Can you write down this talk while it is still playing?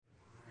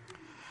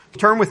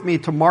Turn with me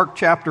to Mark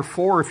chapter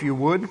 4, if you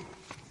would.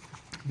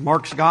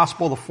 Mark's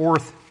Gospel, the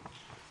 4th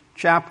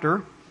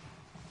chapter.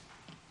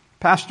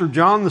 Pastor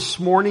John this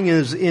morning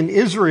is in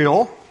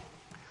Israel.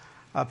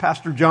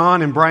 Pastor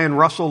John and Brian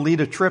Russell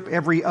lead a trip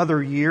every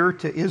other year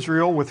to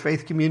Israel with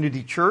Faith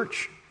Community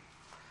Church.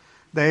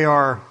 They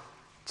are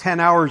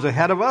 10 hours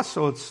ahead of us,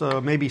 so it's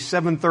maybe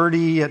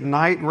 7:30 at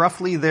night,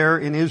 roughly, there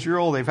in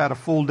Israel. They've had a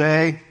full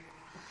day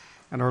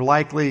and are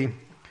likely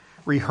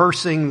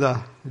rehearsing the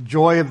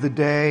joy of the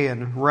day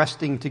and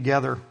resting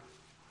together.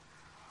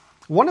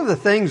 One of the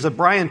things that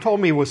Brian told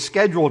me was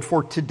scheduled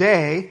for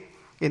today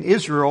in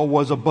Israel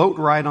was a boat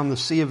ride on the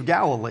Sea of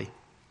Galilee.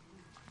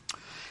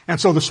 And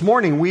so this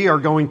morning we are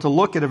going to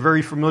look at a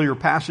very familiar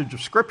passage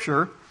of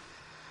Scripture,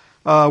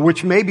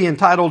 which may be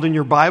entitled in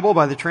your Bible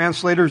by the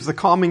translators, The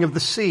Calming of the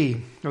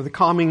Sea, or The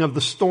Calming of the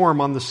Storm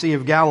on the Sea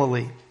of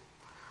Galilee.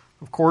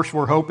 Of course,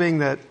 we're hoping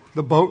that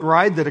the boat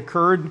ride that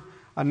occurred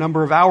a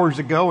number of hours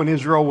ago in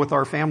Israel with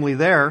our family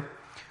there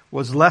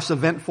was less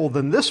eventful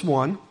than this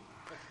one.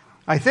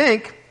 I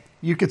think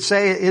you could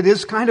say it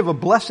is kind of a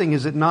blessing,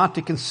 is it not,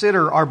 to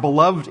consider our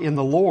beloved in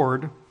the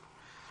Lord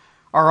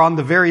are on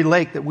the very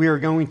lake that we are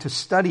going to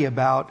study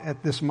about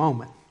at this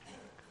moment.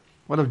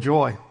 What a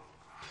joy.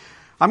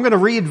 I'm going to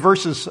read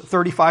verses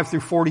 35 through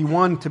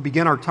 41 to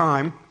begin our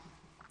time.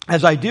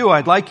 As I do,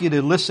 I'd like you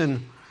to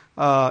listen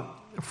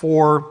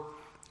for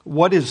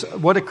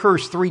what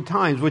occurs three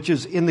times, which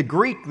is in the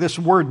Greek, this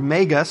word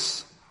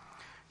megas.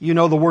 You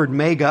know the word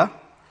mega.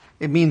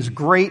 It means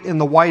great in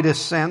the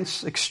widest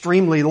sense,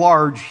 extremely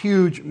large,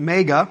 huge,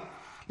 mega.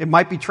 It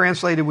might be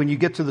translated when you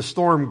get to the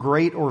storm,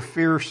 great or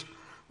fierce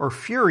or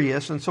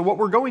furious. And so what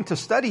we're going to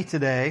study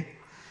today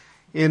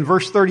in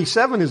verse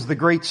 37 is the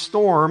great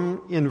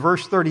storm, in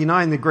verse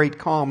 39 the great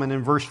calm, and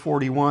in verse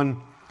 41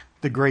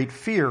 the great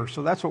fear.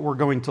 So that's what we're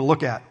going to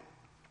look at.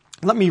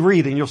 Let me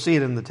read and you'll see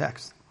it in the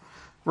text.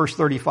 Verse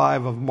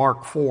 35 of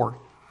Mark 4.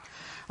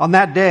 On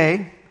that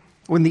day,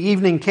 when the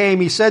evening came,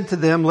 he said to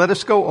them, "Let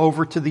us go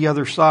over to the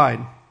other side."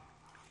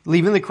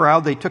 Leaving the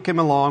crowd, they took him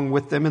along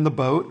with them in the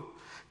boat,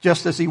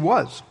 just as he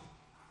was.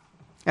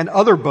 And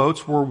other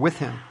boats were with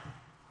him.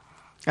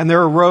 And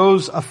there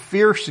arose a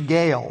fierce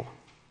gale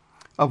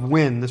of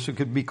wind. This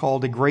could be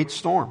called a great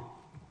storm.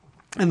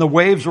 And the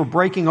waves were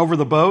breaking over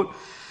the boat,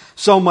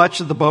 so much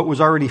that the boat was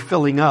already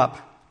filling up.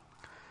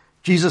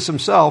 Jesus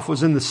himself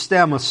was in the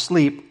stem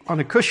asleep on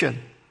a cushion.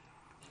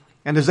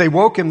 And as they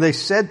woke him, they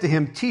said to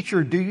him,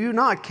 "Teacher, do you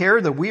not care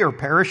that we are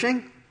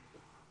perishing?"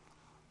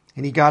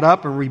 And he got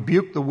up and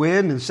rebuked the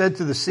wind and said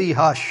to the sea,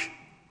 "Hush,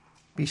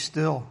 be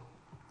still."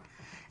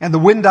 And the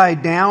wind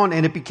died down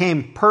and it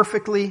became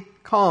perfectly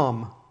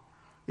calm.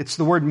 It's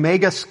the word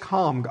megas,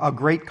 calm, a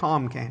great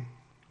calm came.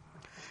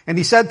 And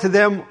he said to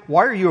them,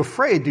 "Why are you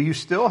afraid? Do you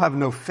still have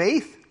no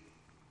faith?"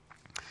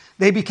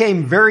 They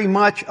became very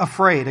much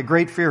afraid. A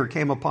great fear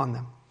came upon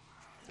them.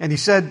 And they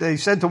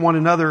said to one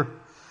another,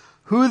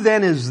 "Who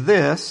then is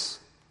this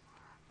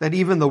that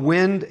even the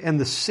wind and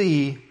the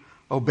sea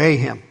obey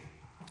him?"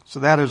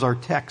 So that is our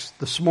text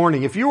this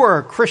morning. If you are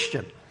a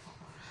Christian,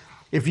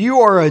 if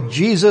you are a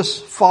Jesus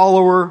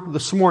follower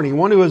this morning,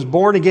 one who is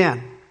born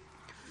again,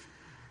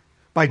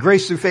 by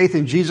grace through faith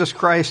in Jesus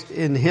Christ,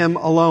 in him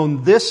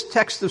alone, this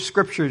text of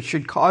Scripture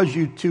should cause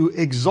you to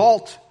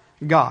exalt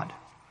God,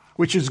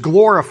 which is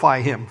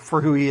glorify him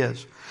for who he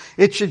is.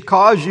 It should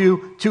cause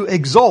you to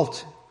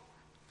exult,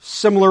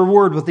 similar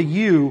word with a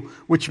U,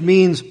 which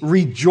means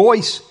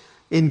rejoice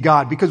in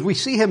God, because we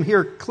see him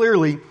here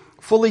clearly,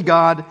 fully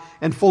God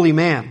and fully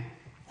man.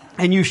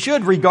 And you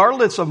should,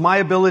 regardless of my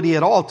ability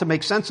at all to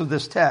make sense of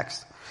this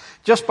text,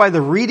 just by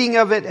the reading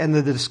of it and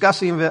the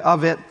discussing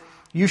of it,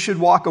 you should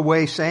walk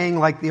away saying,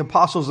 like the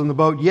apostles in the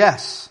boat,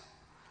 "Yes,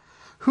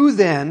 who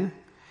then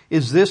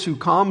is this who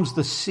calms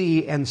the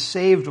sea and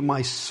saved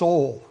my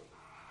soul?"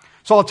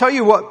 So I'll tell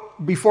you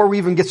what, before we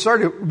even get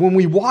started, when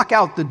we walk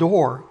out the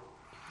door,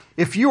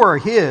 if you are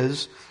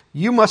his,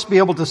 you must be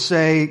able to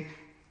say,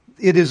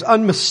 it is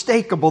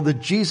unmistakable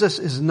that Jesus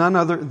is none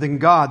other than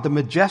God, the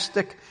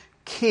majestic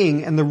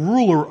King and the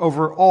ruler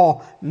over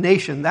all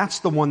nation. That's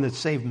the one that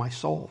saved my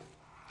soul.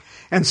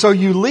 And so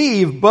you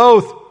leave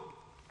both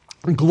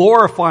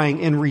glorifying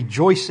and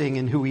rejoicing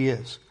in who he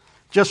is,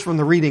 just from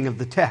the reading of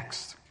the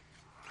text.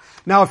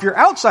 Now, if you're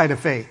outside of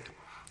faith,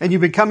 and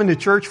you've been coming to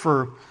church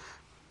for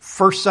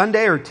First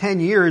Sunday or 10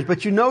 years,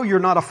 but you know you're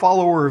not a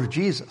follower of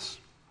Jesus,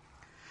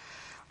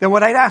 then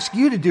what I'd ask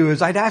you to do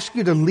is I'd ask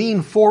you to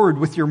lean forward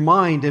with your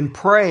mind and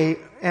pray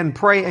and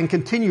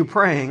continue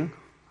praying.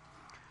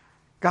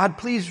 "God,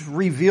 please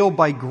reveal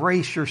by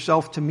grace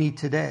yourself to me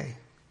today."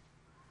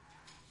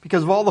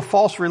 Because of all the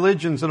false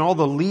religions and all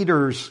the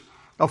leaders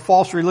of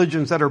false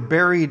religions that are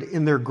buried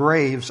in their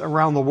graves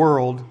around the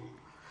world,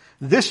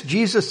 this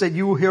Jesus that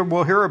you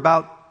will hear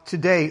about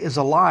today is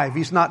alive.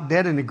 He's not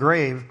dead in the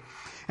grave.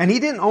 And he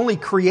didn't only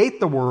create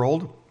the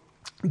world,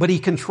 but he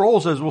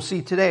controls, as we'll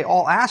see today,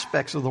 all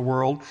aspects of the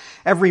world.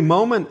 Every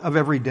moment of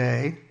every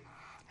day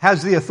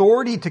has the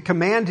authority to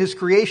command his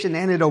creation,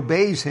 and it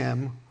obeys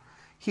him.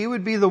 He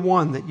would be the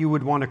one that you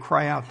would want to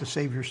cry out to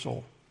save your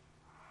soul,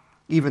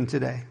 even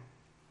today.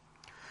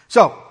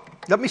 So,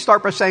 let me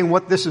start by saying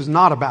what this is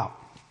not about.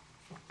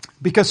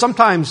 Because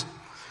sometimes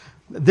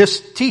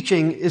this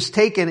teaching is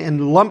taken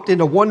and lumped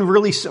into one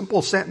really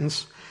simple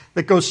sentence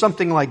that goes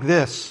something like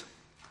this.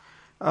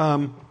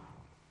 You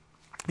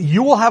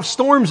will have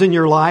storms in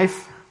your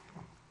life.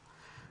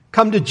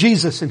 Come to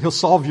Jesus and He'll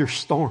solve your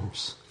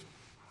storms.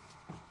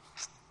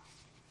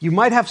 You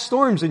might have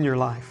storms in your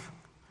life.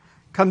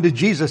 Come to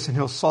Jesus and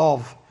He'll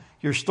solve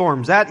your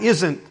storms. That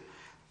isn't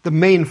the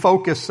main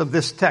focus of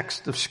this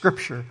text of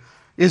Scripture.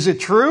 Is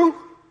it true?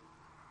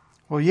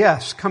 Well,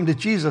 yes. Come to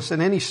Jesus,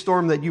 and any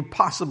storm that you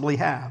possibly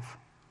have,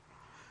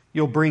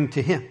 you'll bring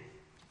to Him.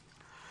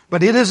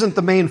 But it isn't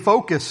the main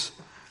focus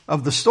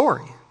of the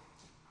story.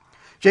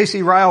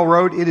 J.C. Ryle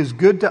wrote, "It is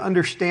good to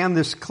understand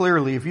this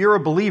clearly. If you're a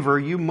believer,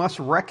 you must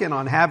reckon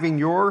on having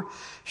your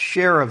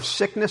share of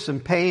sickness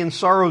and pain,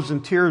 sorrows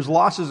and tears,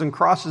 losses and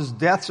crosses,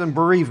 deaths and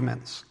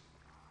bereavements.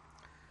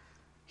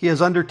 He has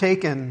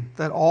undertaken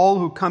that all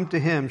who come to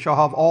Him shall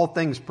have all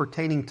things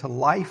pertaining to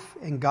life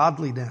and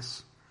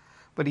godliness.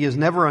 But He has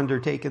never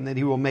undertaken that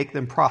He will make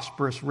them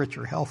prosperous, rich,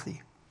 or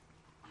healthy."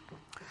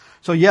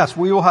 So yes,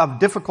 we will have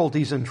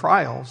difficulties and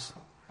trials.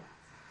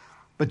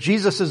 But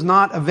Jesus is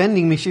not a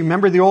vending machine.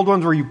 Remember the old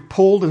ones where you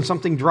pulled and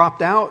something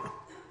dropped out?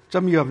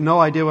 Some of you have no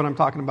idea what I'm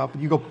talking about.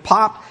 But you go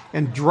pop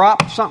and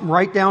drop something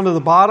right down to the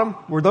bottom.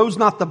 Were those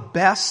not the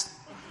best?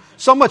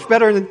 So much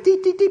better than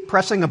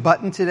pressing a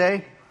button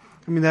today.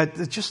 I mean,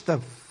 that's just that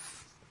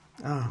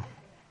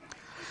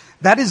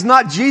is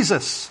not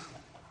Jesus.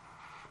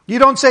 You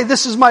don't say,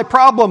 "This is my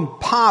problem,"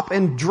 pop,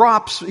 and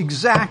drops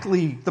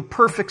exactly the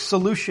perfect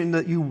solution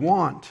that you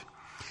want.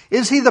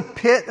 Is He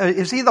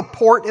the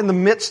port in the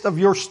midst of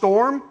your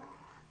storm?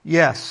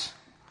 Yes.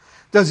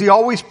 Does He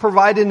always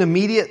provide an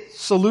immediate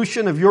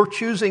solution of your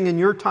choosing and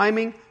your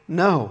timing?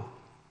 No.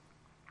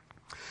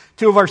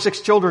 2 of our 6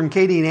 children,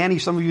 Katie and Annie,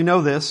 some of you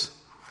know this,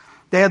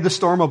 they had the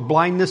storm of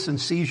blindness and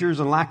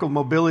seizures and lack of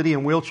mobility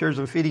and wheelchairs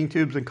and feeding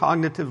tubes and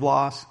cognitive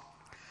loss.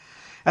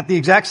 At the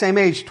exact same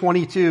age,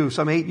 22,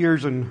 some 8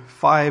 years and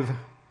 5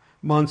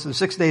 months and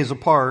 6 days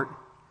apart,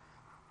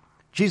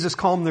 Jesus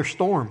calmed their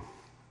storm.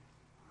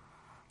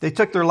 They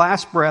took their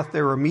last breath.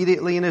 They were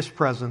immediately in His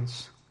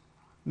presence.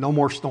 No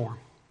more storm.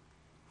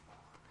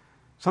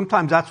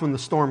 Sometimes that's when the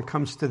storm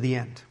comes to the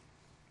end.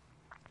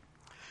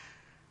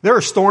 There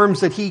are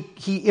storms that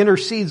He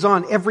intercedes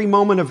on every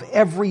moment of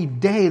every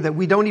day that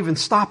we don't even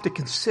stop to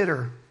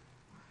consider.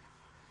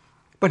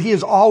 But He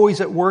is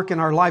always at work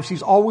in our lives.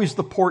 He's always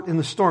the port in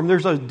the storm.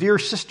 There's a dear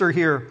sister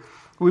here.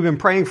 We've been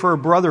praying for a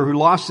brother who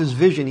lost his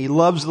vision. He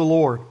loves the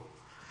Lord.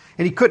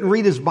 And he couldn't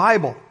read his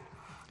Bible.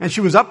 And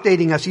she was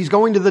updating us. He's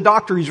going to the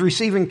doctor. He's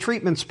receiving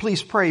treatments.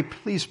 Please pray.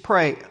 Please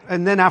pray.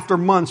 And then after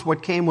months,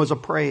 what came was a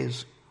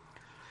praise.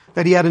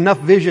 That he had enough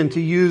vision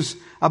to use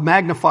a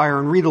magnifier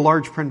and read a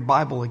large print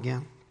Bible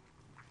again.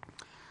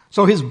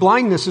 So his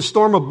blindness, his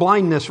storm of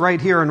blindness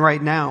right here and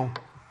right now,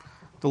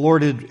 the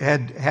Lord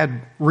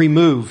had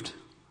removed.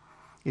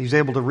 He's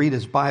able to read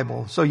his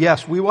Bible. So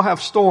yes, we will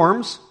have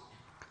storms.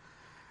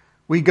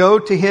 We go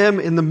to Him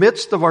in the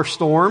midst of our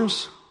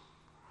storms.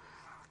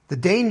 The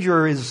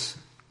danger is,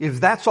 if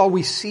that's all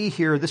we see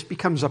here, this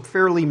becomes a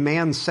fairly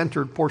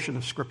man-centered portion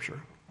of Scripture.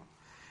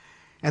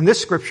 And this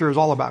Scripture is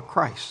all about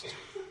Christ.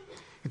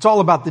 It's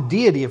all about the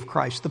deity of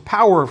Christ, the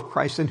power of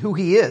Christ, and who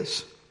He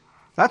is.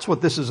 That's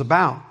what this is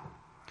about.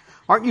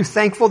 Aren't you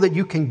thankful that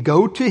you can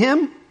go to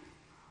Him?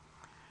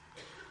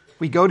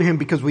 We go to Him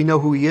because we know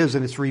who He is,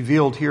 and it's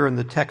revealed here in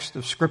the text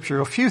of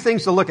Scripture. A few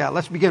things to look at.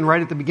 Let's begin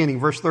right at the beginning,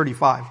 verse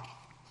 35.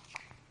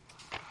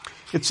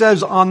 It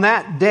says, "On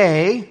that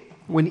day,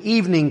 when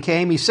evening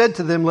came, He said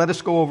to them, 'Let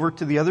us go over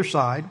to the other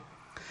side.'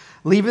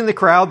 Leaving the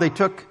crowd, they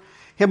took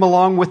Him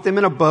along with them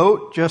in a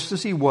boat, just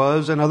as He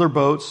was, and other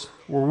boats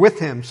were with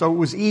Him." So it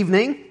was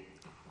evening.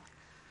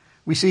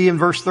 We see in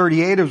verse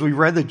 38, as we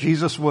read, that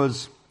Jesus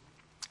was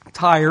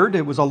tired.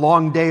 It was a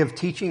long day of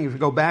teaching. If you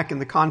go back in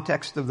the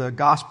context of the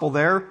gospel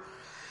there,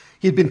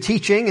 He'd been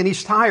teaching and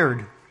He's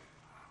tired.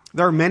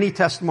 There are many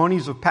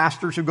testimonies of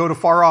pastors who go to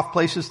far off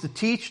places to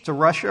teach, to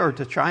Russia or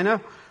to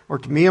China or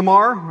to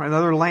Myanmar and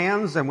other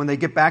lands. And when they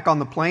get back on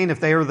the plane, if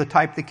they are the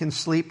type that can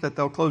sleep, that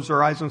they'll close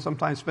their eyes and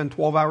sometimes spend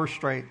 12 hours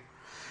straight.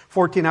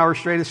 14 hours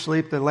straight of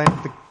sleep,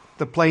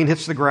 the plane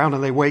hits the ground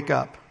and they wake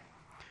up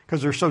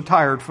because they're so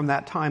tired from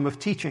that time of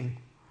teaching.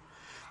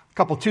 A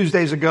couple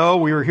Tuesdays ago,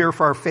 we were here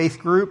for our faith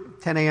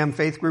group, 10 a.m.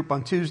 faith group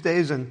on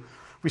Tuesdays, and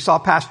we saw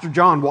Pastor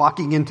John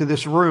walking into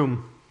this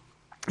room.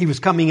 He was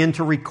coming in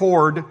to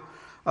record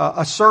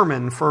a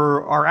sermon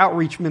for our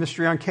outreach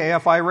ministry on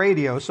KFI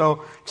radio.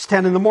 So it's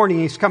 10 in the morning.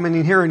 He's coming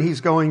in here and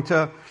he's going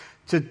to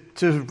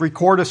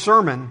record a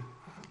sermon.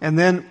 And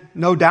then,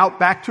 no doubt,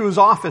 back to his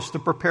office to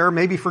prepare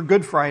maybe for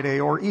Good Friday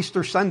or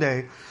Easter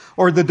Sunday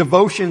or the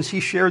devotions he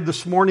shared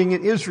this morning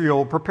in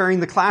Israel, preparing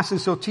the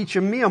classes he'll teach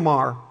in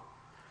Myanmar.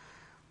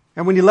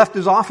 And when he left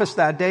his office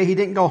that day, he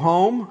didn't go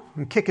home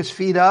and kick his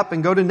feet up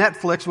and go to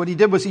Netflix. What he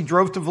did was he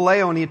drove to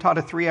Vallejo and he taught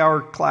a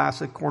 3-hour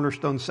class at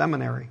Cornerstone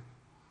Seminary.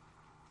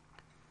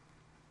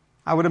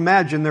 I would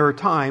imagine there are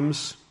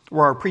times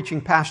were our preaching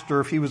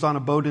pastor if he was on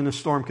a boat in a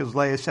storm could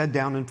lay his head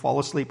down and fall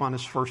asleep on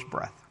his first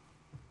breath.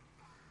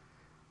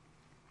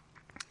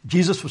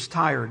 Jesus was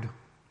tired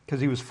because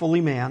he was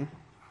fully man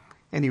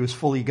and he was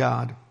fully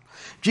God.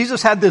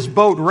 Jesus had this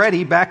boat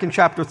ready back in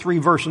chapter 3,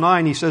 verse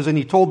 9. He says, and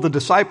he told the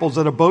disciples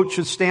that a boat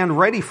should stand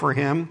ready for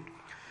him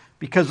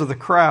because of the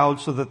crowd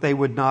so that they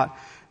would not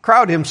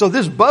crowd him. So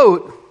this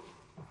boat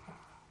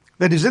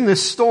that is in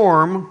this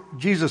storm,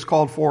 Jesus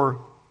called for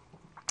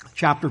a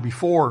chapter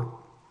before.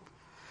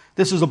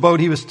 This is a boat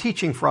he was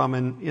teaching from.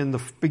 And in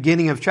the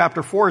beginning of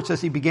chapter 4, it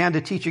says he began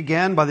to teach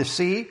again by the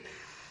sea.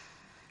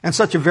 And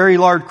such a very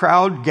large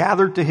crowd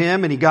gathered to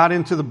him, and he got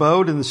into the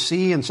boat in the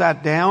sea and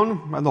sat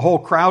down. And the whole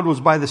crowd was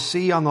by the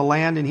sea on the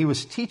land, and he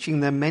was teaching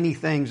them many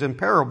things in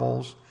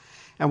parables,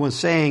 and was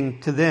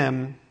saying to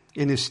them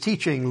in his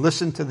teaching,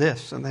 listen to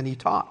this, and then he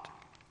taught.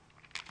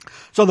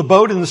 So the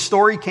boat in the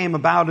story came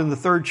about in the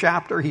 3rd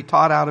chapter. He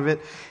taught out of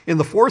it in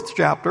the 4th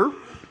chapter.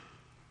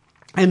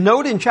 And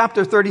note in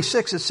chapter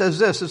 36, it says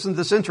this, isn't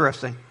this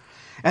interesting?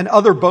 And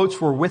other boats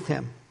were with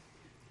him.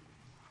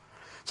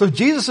 So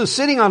Jesus is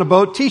sitting on a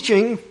boat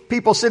teaching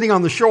people sitting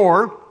on the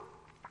shore.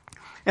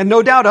 And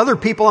no doubt other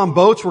people on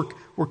boats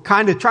were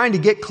kind of trying to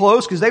get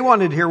close because they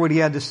wanted to hear what he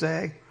had to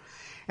say.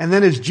 And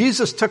then as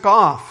Jesus took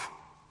off,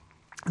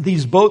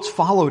 these boats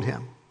followed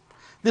him.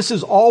 This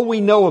is all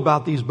we know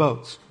about these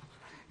boats.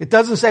 It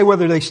doesn't say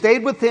whether they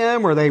stayed with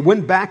him or they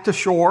went back to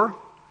shore.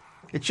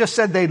 It just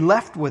said they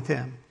left with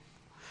him.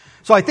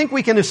 So I think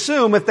we can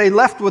assume if they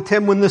left with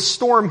him when this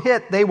storm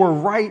hit, they were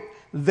right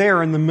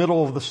there in the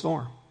middle of the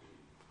storm.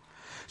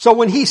 So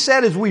when he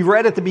said, as we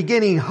read at the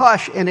beginning,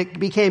 hush, and it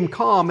became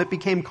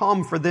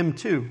calm for them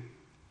too.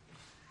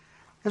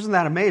 Isn't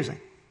that amazing?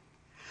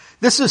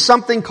 This is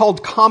something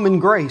called common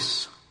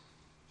grace.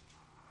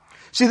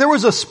 See, there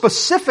was a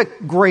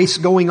specific grace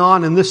going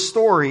on in this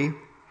story,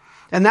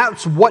 and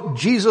that's what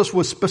Jesus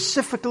was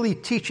specifically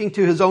teaching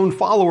to his own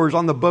followers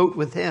on the boat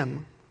with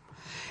him.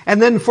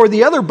 And then for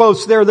the other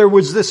boats there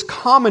was this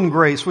common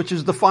grace, which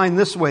is defined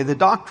this way. The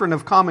doctrine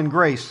of common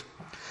grace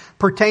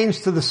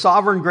pertains to the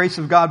sovereign grace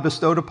of God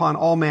bestowed upon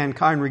all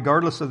mankind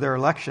regardless of their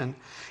election.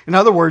 In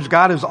other words,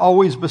 God has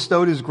always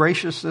bestowed his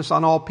graciousness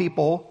on all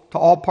people to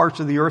all parts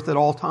of the earth at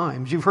all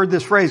times. You've heard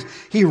this phrase,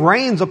 he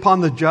rains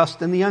upon the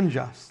just and the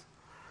unjust.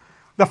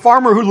 The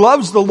farmer who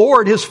loves the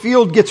Lord, his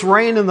field gets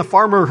rain, and the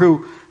farmer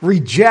who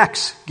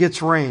rejects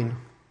gets rain.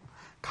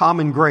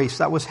 Common grace.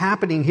 That was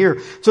happening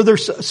here. So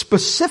there's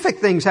specific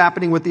things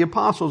happening with the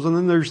apostles, and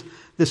then there's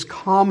this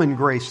common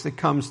grace that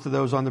comes to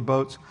those on the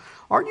boats.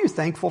 Aren't you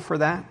thankful for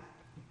that?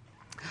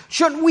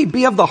 Shouldn't we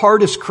be of the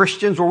heart as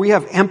Christians where we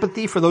have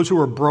empathy for those who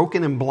are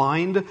broken and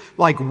blind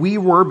like we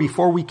were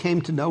before we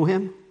came to know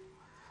him?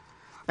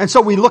 And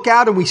so we look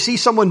out and we see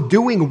someone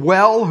doing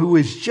well who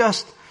is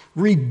just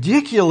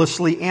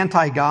ridiculously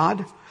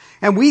anti-God,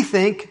 and we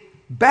think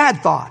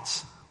bad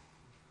thoughts.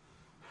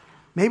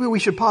 Maybe we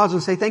should pause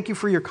and say, thank you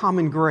for your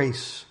common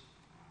grace.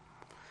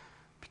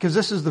 Because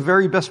this is the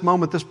very best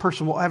moment this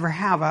person will ever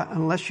have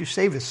unless you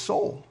save his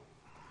soul.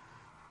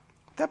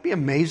 Would that be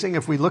amazing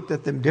if we looked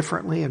at them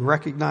differently and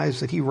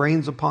recognized that he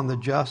reigns upon the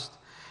just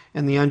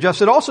and the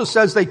unjust? It also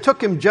says they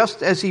took him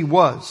just as he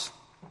was.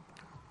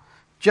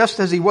 Just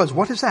as he was.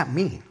 What does that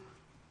mean?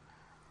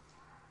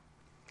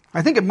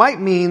 I think it might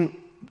mean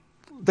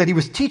that he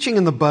was teaching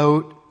in the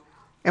boat,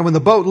 and when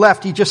the boat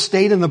left, he just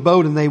stayed in the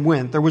boat and they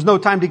went. There was no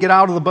time to get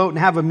out of the boat and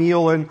have a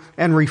meal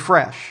and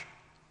refresh.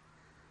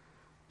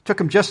 Took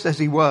him just as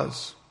he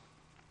was.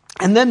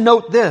 And then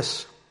note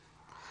this.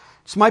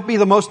 This might be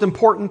the most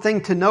important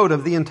thing to note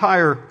of the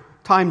entire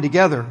time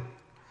together.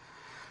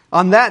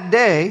 On that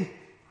day,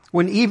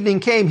 when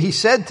evening came, he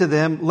said to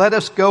them, let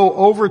us go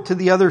over to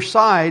the other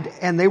side,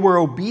 and they were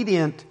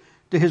obedient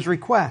to his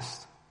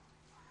request.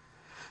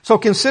 So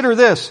consider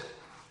this.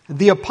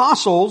 The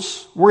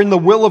apostles were in the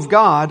will of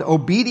God,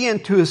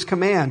 obedient to his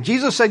command.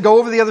 Jesus said, go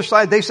over the other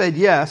side. They said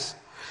yes.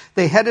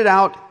 They headed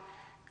out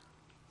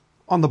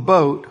on the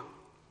boat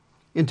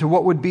into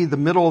what would be the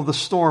middle of the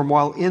storm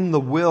while in the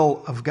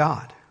will of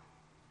God.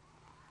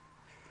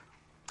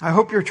 I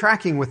hope you're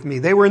tracking with me.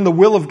 They were in the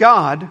will of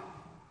God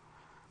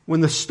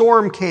when the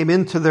storm came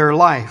into their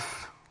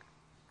life.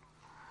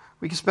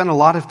 We can spend a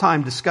lot of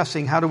time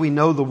discussing how do we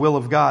know the will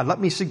of God. Let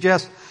me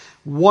suggest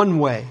one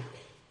way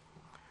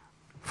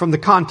from the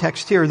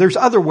context here. There's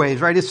other ways,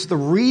 right? It's the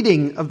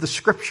reading of the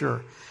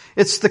Scripture.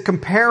 It's the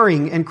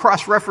comparing and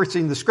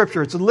cross-referencing the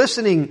Scripture. It's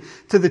listening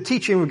to the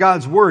teaching of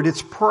God's Word.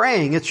 It's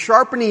praying. It's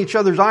sharpening each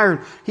other's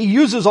iron. He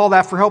uses all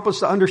that for help us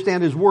to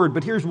understand His Word.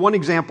 But here's one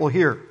example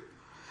here.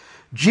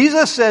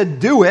 Jesus said,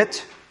 do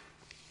it,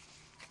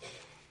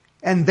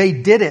 and they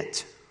did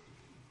it.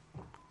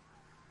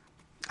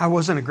 I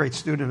wasn't a great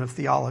student of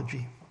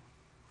theology.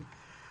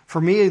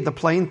 For me, the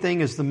plain thing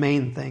is the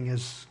main thing,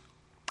 as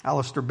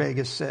Alistair Begg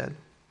has said.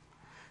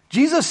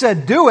 Jesus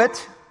said, do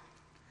it,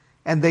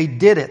 and they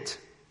did it.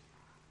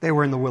 They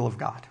were in the will of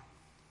God.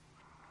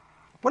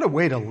 What a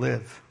way to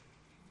live.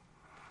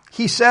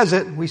 He says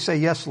it, we say,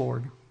 yes,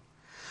 Lord.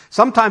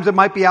 Sometimes it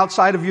might be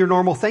outside of your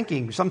normal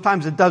thinking.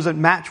 Sometimes it doesn't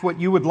match what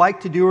you would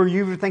like to do or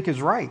you think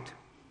is right.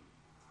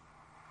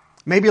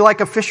 Maybe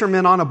like a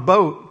fisherman on a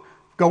boat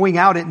going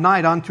out at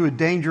night onto a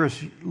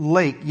dangerous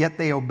lake, yet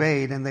they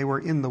obeyed and they were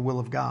in the will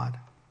of God.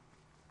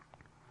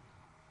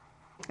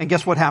 And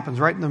guess what happens?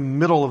 Right in the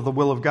middle of the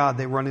will of God,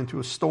 they run into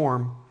a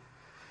storm.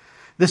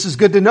 This is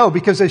good to know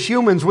because as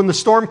humans, when the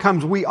storm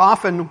comes, we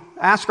often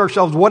ask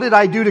ourselves, what did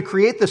I do to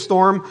create the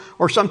storm?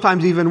 Or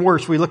sometimes even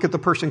worse, we look at the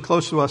person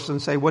close to us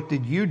and say, what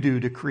did you do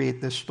to create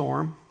this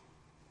storm?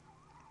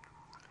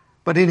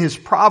 But in His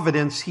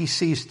providence, He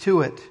sees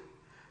to it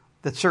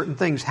that certain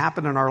things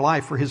happen in our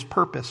life for His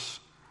purpose,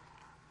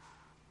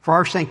 for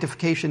our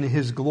sanctification and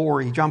His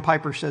glory. John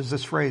Piper says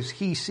this phrase,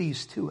 He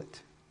sees to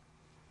it.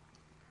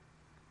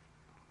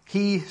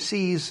 He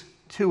sees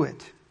to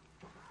it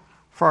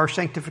for our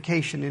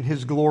sanctification in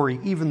His glory,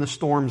 even the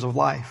storms of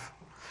life.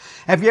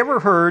 Have you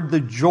ever heard the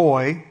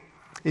joy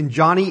in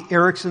Johnny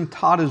Erickson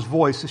Tada's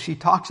voice as she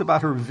talks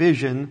about her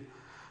vision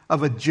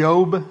of a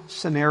Job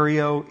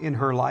scenario in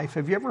her life?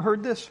 Have you ever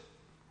heard this?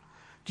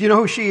 Do you know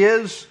who she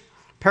is?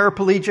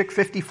 Paraplegic,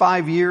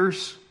 55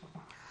 years,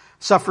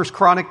 suffers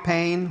chronic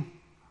pain,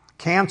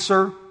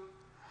 cancer.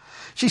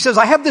 She says,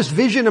 I have this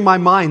vision in my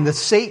mind that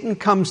Satan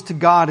comes to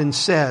God and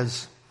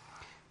says,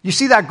 you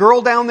see that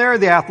girl down there,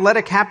 the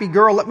athletic, happy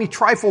girl? Let me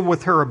trifle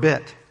with her a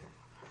bit.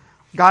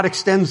 God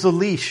extends the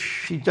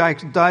leash. She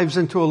dives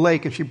into a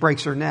lake and she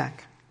breaks her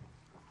neck.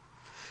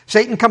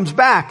 Satan comes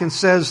back and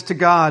says to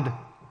God,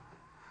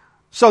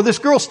 so this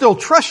girl still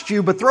trusts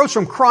you, but throw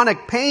some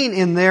chronic pain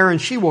in there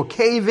and she will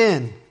cave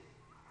in.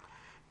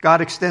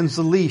 God extends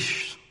the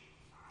leash.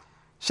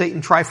 Satan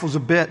trifles a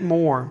bit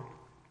more.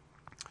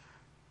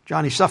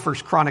 Johnny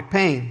suffers chronic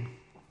pain.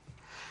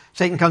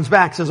 Satan comes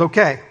back and says,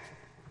 okay,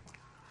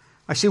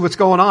 I see what's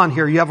going on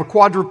here. You have a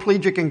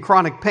quadriplegic in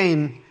chronic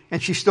pain,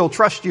 and she still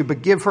trusts you,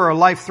 but give her a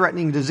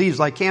life-threatening disease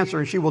like cancer,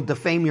 and she will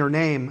defame your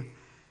name.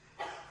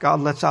 God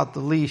lets out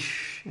the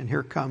leash, and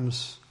here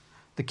comes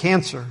the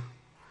cancer.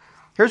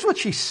 Here's what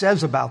she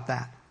says about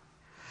that.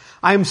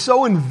 I am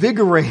so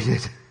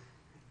invigorated.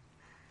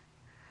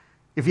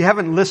 If you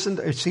haven't listened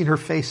or seen her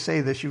face say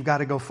this, you've got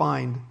to go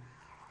find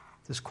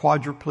this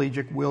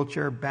quadriplegic,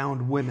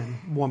 wheelchair-bound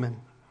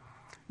woman.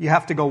 You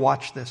have to go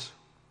watch this.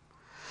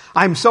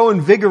 I'm so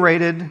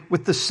invigorated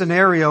with the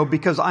scenario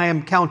because I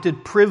am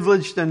counted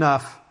privileged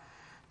enough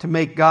to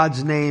make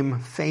God's name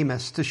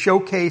famous, to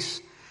showcase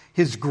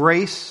His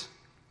grace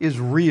is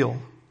real.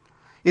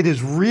 It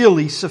is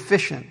really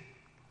sufficient.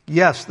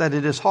 Yes, that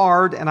it is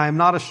hard and I am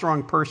not a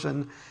strong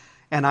person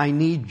and I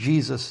need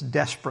Jesus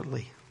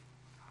desperately.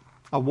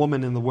 A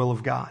woman in the will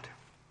of God.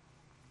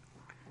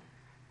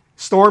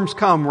 Storms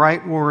come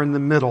right when we're in the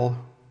middle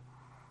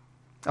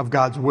of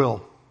God's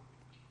will.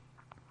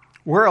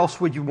 Where else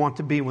would you want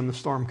to be when the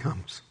storm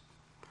comes?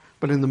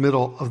 But in the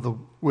middle of the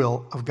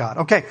will of God.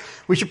 Okay,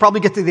 we should probably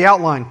get to the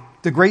outline.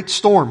 The great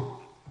storm.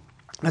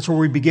 That's where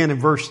we begin in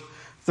verse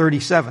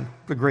 37.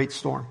 The great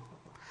storm.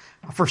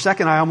 For a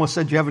second, I almost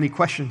said, do you have any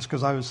questions?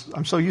 Because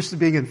I'm so used to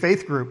being in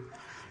faith group.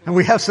 And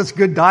we have such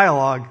good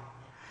dialogue.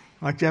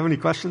 Like, do you have any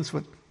questions?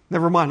 But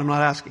never mind, I'm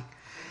not asking.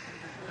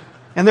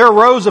 And there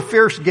arose a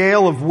fierce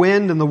gale of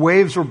wind, and the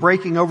waves were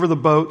breaking over the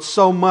boat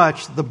so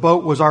much the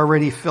boat was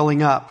already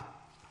filling up.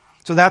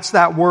 So that's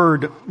that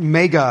word,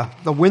 mega.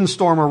 The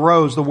windstorm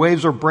arose. The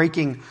waves are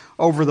breaking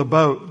over the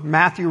boat.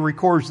 Matthew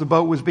records the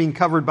boat was being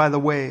covered by the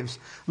waves.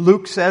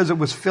 Luke says it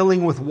was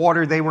filling with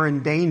water. They were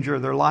in danger.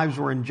 Their lives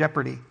were in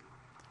jeopardy.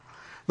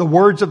 The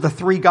words of the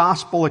three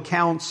gospel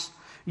accounts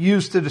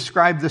used to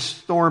describe this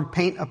storm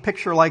paint a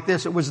picture like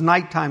this. It was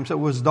nighttime, so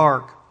it was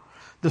dark.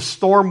 The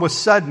storm was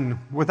sudden,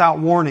 without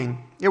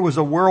warning. It was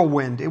a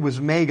whirlwind. It was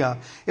mega.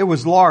 It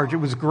was large. It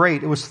was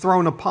great. It was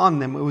thrown upon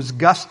them. It was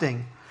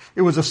gusting.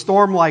 It was a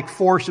storm-like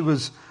force. It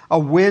was a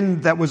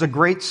wind that was a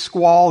great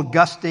squall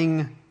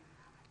gusting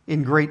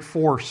in great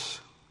force.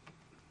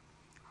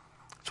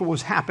 That's what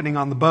was happening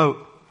on the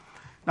boat.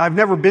 Now, I've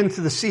never been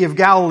to the Sea of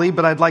Galilee,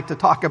 but I'd like to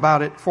talk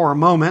about it for a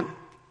moment.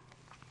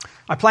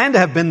 I plan to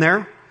have been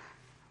there.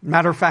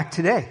 Matter of fact,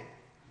 today.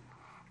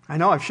 I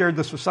know I've shared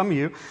this with some of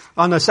you.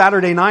 On a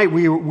Saturday night,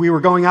 we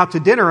were going out to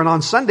dinner, and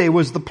on Sunday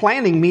was the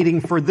planning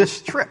meeting for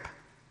this trip.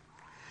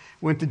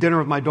 Went to dinner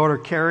with my daughter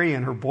Carrie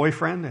and her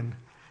boyfriend and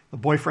the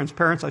boyfriend's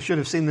parents. I should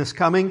have seen this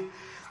coming.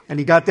 And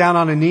he got down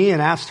on a knee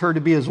and asked her to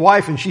be his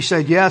wife, and she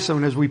said yes.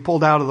 And as we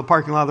pulled out of the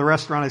parking lot of the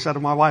restaurant, I said to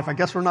my wife, I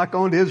guess we're not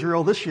going to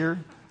Israel this year.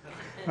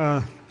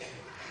 I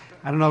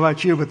don't know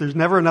about you, but there's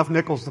never enough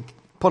nickels to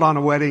put on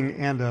a wedding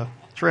and a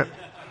trip.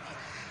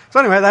 So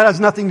anyway, that has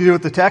nothing to do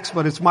with the text,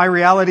 but it's my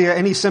reality.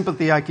 Any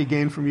sympathy I could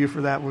gain from you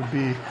for that would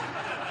be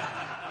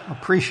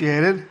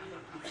appreciated.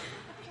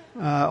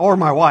 Or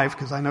my wife,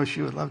 because I know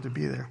she would love to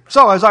be there.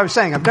 So as I was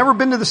saying, I've never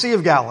been to the Sea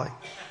of Galilee.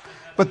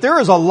 But there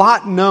is a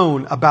lot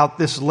known about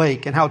this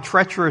lake and how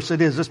treacherous it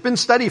is. It's been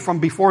studied from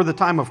before the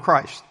time of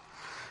Christ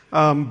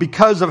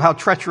because of how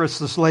treacherous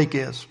this lake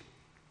is.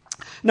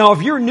 Now,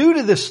 if you're new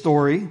to this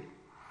story,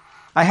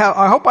 I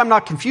hope I'm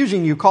not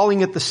confusing you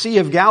calling it the Sea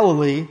of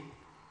Galilee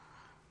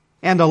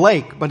and a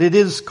lake, but it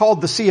is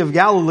called the Sea of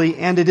Galilee,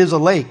 and it is a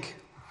lake.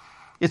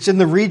 It's in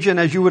the region,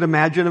 as you would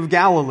imagine, of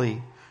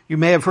Galilee. You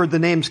may have heard the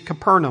names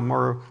Capernaum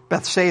or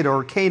Bethsaida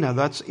or Cana.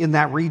 That's in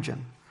that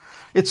region.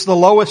 It's the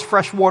lowest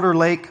freshwater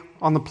lake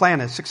on the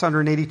planet,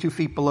 682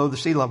 feet below the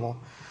sea level.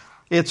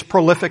 It's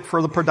prolific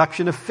for the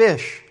production of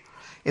fish.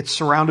 It's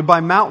surrounded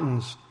by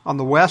mountains. On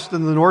the west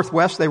and the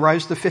northwest, they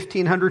rise to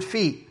 1,500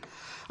 feet.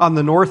 On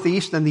the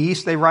northeast and the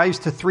east, they rise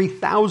to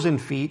 3,000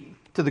 feet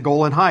to the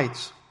Golan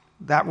Heights.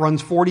 That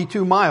runs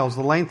 42 miles.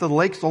 The length of the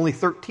lake is only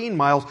 13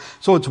 miles,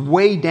 so it's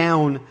way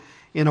down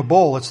in a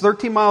bowl. It's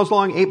 13 miles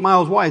long, 8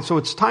 miles wide, so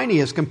it's tiny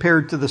as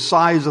compared to the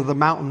size of the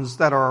mountains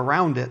that are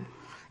around it.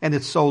 And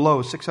it's so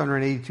low,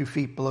 682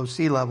 feet below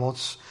sea level.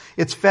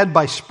 It's fed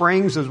by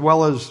springs as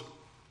well as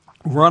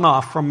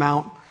runoff from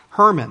Mount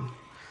Hermon.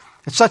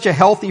 It's such a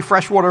healthy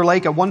freshwater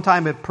lake. At one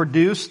time it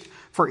produced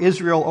for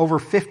Israel over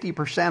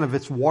 50% of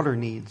its water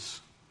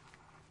needs.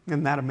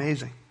 Isn't that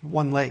amazing?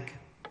 One lake.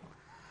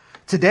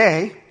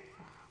 Today,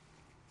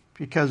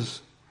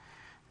 because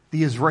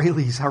the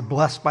Israelis are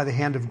blessed by the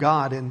hand of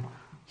God and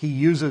He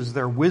uses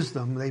their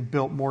wisdom, they've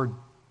built more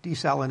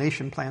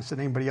desalination plants than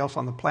anybody else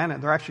on the planet.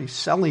 They're actually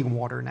selling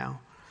water now.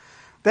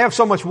 They have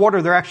so much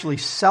water, they're actually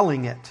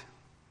selling it.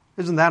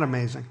 Isn't that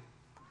amazing?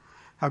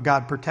 How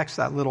God protects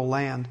that little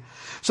land.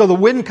 So the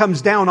wind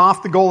comes down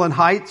off the Golan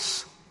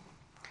Heights,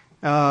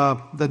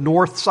 the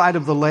north side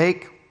of the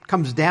lake,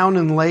 comes down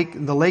in the lake.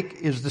 And the lake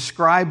is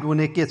described when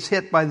it gets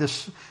hit by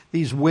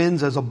these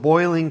winds as a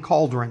boiling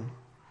cauldron.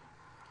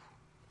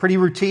 Pretty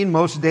routine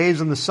most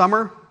days in the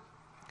summer.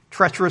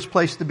 Treacherous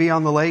place to be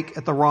on the lake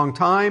at the wrong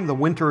time. The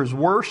winter is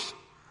worse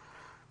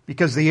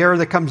because the air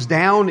that comes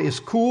down is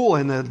cool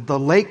and the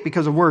lake,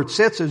 because of where it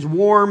sits, is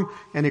warm,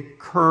 and it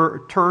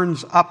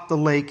turns up the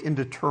lake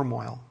into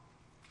turmoil.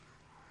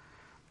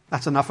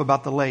 That's enough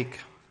about the lake.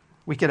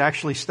 We could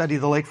actually study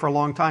the lake for a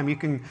long time. You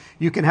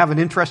can have an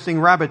interesting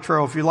rabbit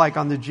trail, if you like,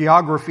 on the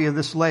geography of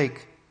this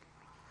lake.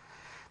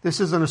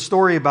 This isn't a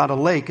story about a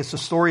lake. It's a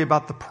story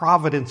about the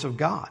providence of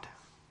God.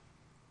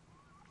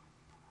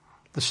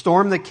 The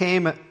storm that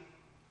came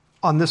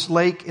on this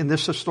lake in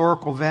this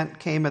historical event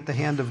came at the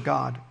hand of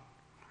God.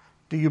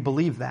 Do you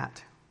believe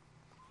that?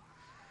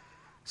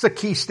 It's a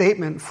key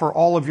statement for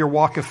all of your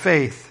walk of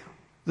faith.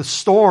 The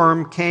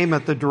storm came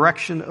at the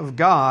direction of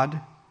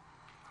God.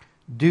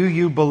 Do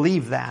you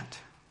believe that?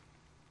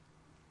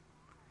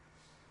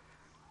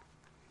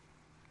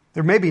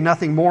 There may be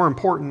nothing more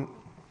important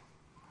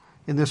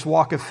in this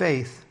walk of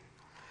faith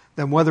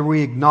than whether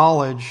we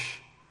acknowledge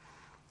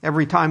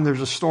every time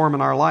there's a storm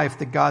in our life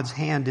that God's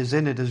hand is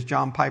in it. As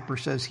John Piper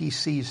says, He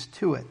sees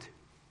to it.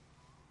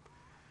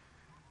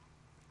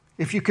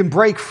 If you can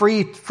break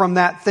free from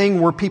that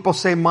thing where people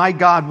say, my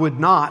God would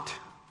not.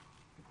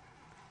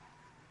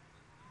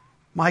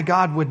 My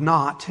God would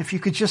not. If you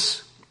could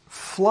just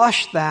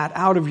flush that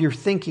out of your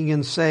thinking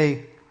and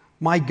say,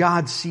 my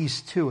God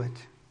sees to it.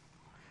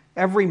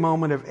 Every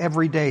moment of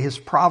every day, His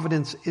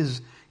providence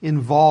is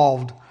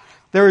involved.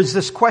 There is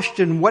this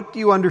question, what do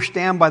you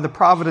understand by the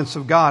providence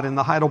of God, in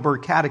the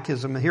Heidelberg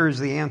Catechism? And here is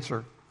the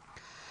answer.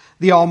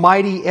 The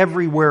almighty,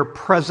 everywhere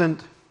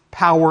present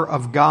power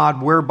of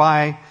God,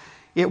 whereby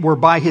it were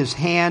by His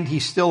hand He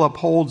still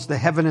upholds the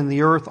heaven and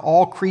the earth,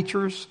 all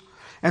creatures,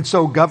 and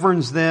so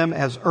governs them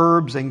as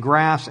herbs and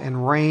grass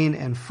and rain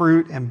and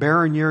fruit and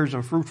barren years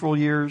and fruitful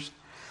years,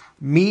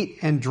 meat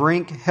and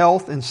drink,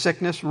 health and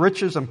sickness,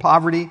 riches and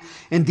poverty.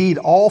 Indeed,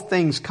 all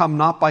things come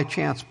not by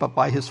chance, but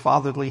by His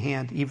fatherly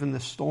hand, even the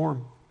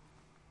storm.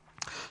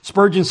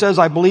 Spurgeon says,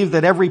 I believe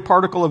that every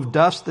particle of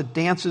dust that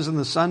dances in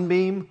the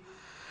sunbeam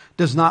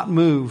does not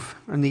move,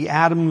 and the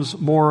atoms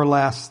more or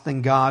less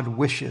than God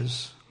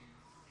wishes.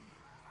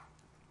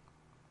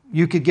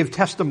 You could give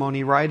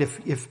testimony, right?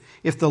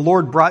 If the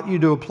Lord brought you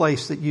to a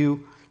place that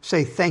you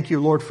say, thank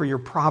you, Lord, for your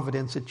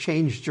providence, it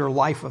changed your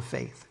life of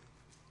faith.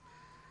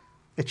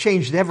 It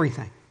changed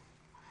everything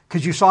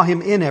because you saw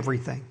Him in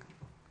everything.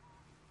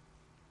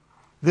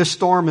 This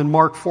storm in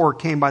Mark 4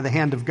 came by the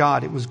hand of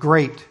God. It was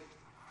great.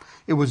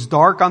 It was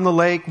dark on the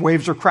lake.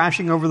 Waves were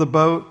crashing over the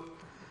boat.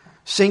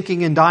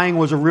 Sinking and dying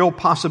was a real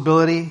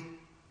possibility.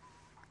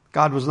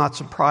 God was not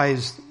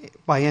surprised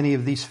by any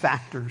of these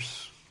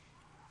factors.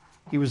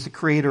 He was the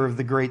creator of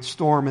the great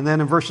storm. And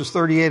then in verses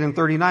 38 and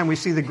 39, we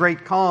see the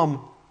great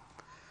calm.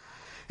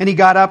 And He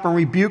got up and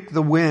rebuked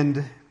the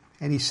wind,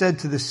 and He said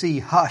to the sea,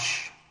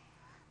 hush,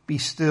 be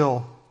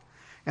still.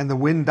 And the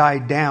wind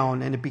died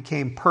down, and it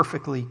became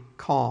perfectly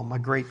calm, a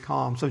great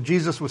calm. So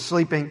Jesus was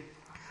sleeping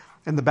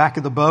in the back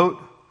of the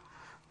boat,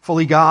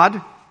 fully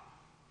God,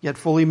 yet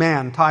fully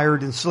man,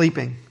 tired and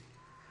sleeping.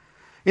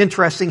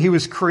 Interesting, He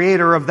was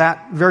creator of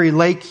that very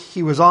lake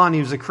He was on. He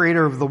was the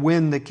creator of the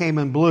wind that came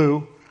and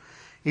blew.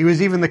 He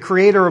was even the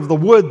creator of the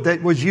wood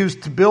that was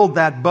used to build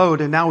that boat,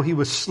 and now He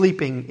was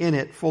sleeping in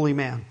it, fully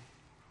man.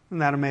 Isn't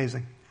that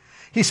amazing?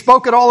 He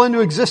spoke it all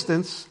into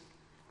existence,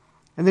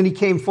 and then He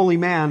came fully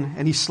man,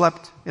 and He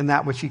slept in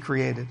that which He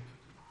created.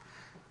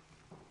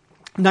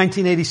 In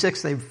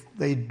 1986,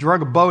 they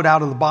drug a boat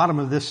out of the bottom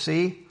of this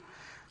sea.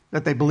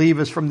 that they believe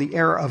is from the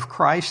era of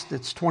Christ.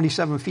 It's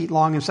 27 feet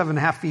long and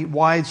 7.5 feet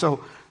wide.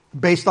 So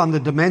based on the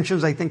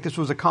dimensions, I think this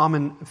was a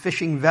common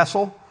fishing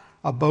vessel,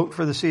 a boat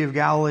for the Sea of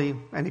Galilee,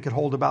 and it could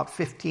hold about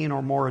 15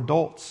 or more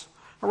adults.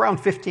 Around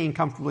 15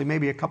 comfortably,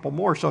 maybe a couple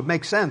more, so it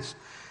makes sense.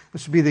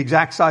 This would be the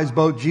exact size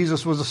boat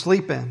Jesus was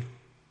asleep in.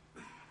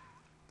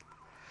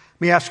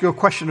 Let me ask you a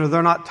question. Are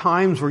there not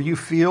times where you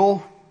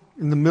feel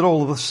in the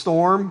middle of a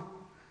storm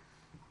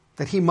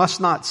that He must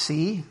not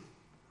see?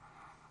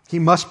 He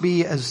must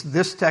be, as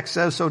this text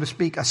says, so to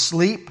speak,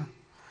 asleep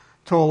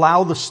to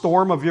allow the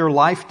storm of your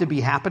life to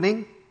be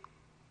happening?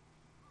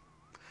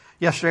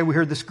 Yesterday we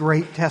heard this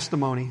great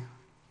testimony.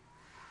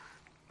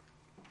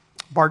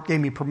 Bart gave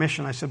me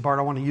permission. I said, Bart,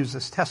 I want to use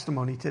this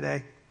testimony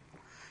today.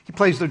 He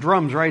plays the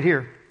drums right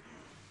here.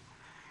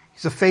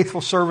 He's a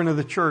faithful servant of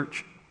the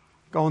church,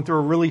 going through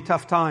a really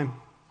tough time.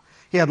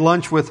 He had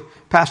lunch with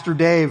Pastor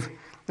Dave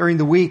during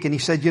the week, and he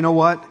said, you know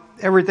what?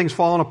 Everything's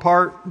falling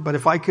apart, but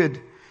if I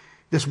could,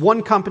 this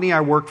one company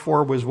I worked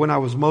for was when I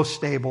was most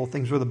stable,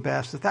 things were the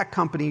best. If that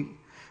company,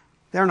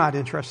 they're not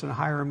interested in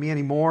hiring me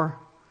anymore.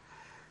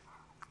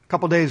 A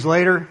couple days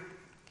later,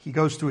 he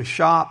goes to his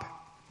shop,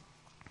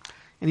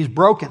 and he's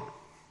broken.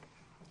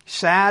 He's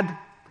sad,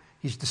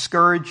 he's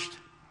discouraged,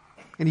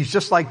 and he's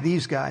just like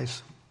these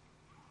guys.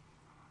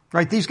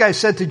 Right? These guys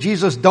said to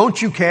Jesus,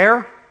 don't you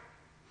care?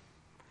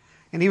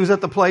 And he was at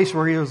the place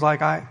where he was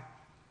like, I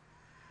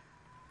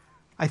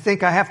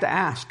think I have to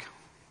ask,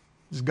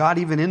 is God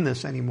even in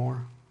this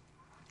anymore?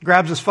 He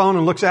grabs his phone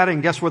and looks at it,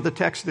 and guess what the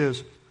text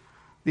is?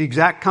 The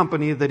exact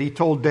company that he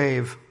told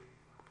Dave,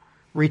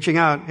 reaching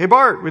out, hey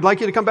Bart, we'd like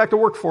you to come back to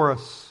work for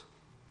us.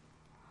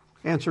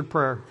 Answered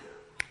prayer.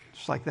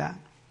 Just like that.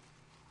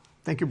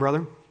 Thank you,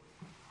 brother.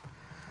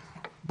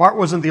 Bart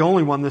wasn't the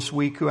only one this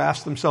week who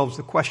asked themselves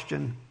the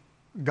question,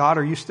 God,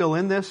 are you still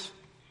in this?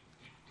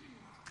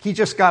 He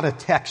just got a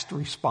text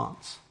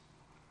response,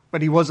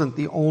 but he wasn't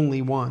the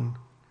only one.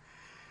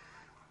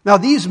 Now,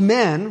 these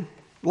men,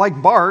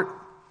 like Bart,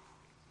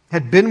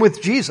 had been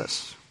with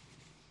Jesus.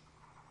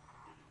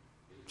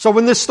 So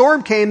when this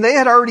storm came, they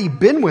had already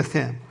been with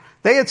him.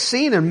 They had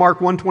seen in Mark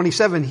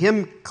 1:27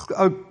 him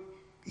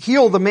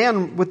heal the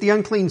man with the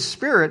unclean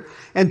spirit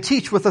and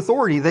teach with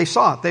authority. They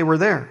saw it. They were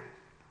there.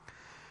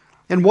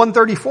 In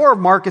 1:34 of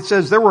Mark, it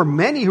says, there were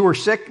many who were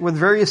sick with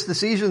various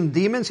diseases and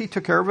demons. He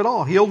took care of it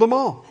all, healed them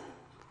all.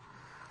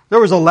 There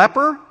was a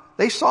leper.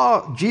 They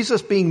saw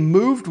Jesus being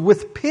moved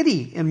with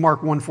pity in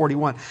Mark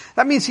 1:41.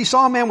 That means he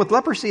saw a man with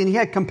leprosy and he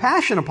had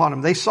compassion upon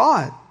him. They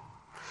saw it.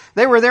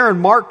 They were there in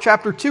Mark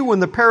chapter 2 when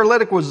the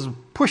paralytic was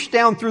pushed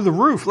down through the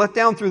roof, let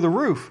down through the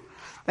roof.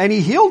 And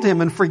he healed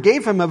him and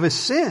forgave him of his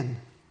sin.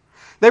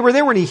 They were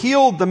there when he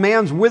healed the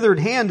man's withered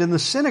hand in the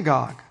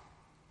synagogue.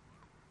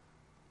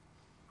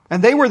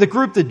 And they were the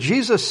group that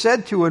Jesus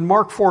said to in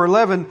Mark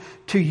 4:11,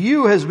 to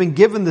you has been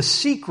given the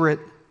secret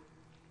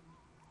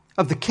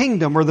of the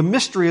kingdom, or the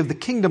mystery of the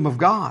kingdom of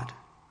God.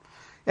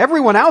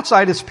 Everyone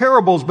outside is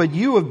parables, but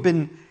you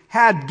have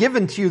had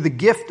given to you the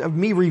gift of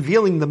me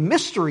revealing the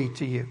mystery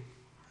to you.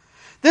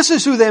 This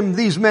is who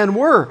these men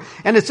were.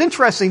 And it's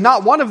interesting,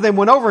 not one of them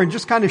went over and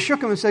just kind of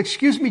shook him and said,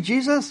 excuse me,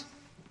 Jesus,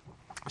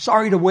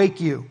 sorry to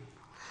wake you,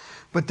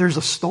 but there's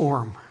a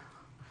storm.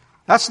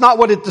 That's not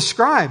what it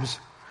describes.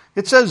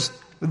 It says,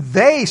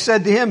 they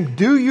said to him,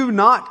 do you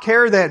not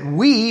care that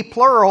we,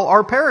 plural,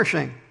 are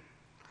perishing?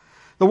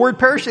 The word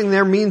perishing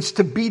there means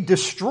to be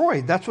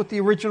destroyed. That's what the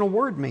original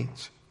word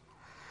means.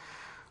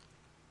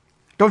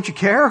 Don't you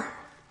care?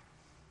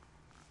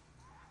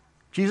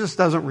 Jesus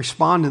doesn't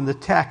respond in the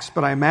text,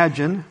 but I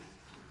imagine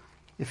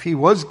if he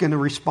was going to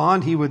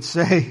respond, he would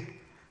say,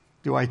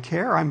 do I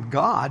care? I'm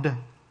God.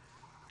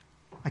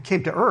 I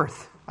came to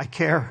earth. I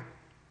care.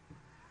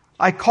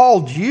 I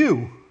called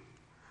you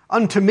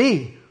unto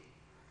me.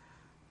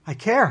 I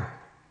care.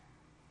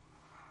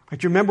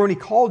 But you remember when he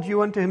called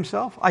you unto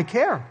himself? I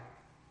care.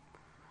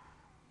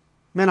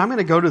 Man, I'm going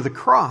to go to the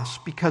cross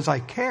because I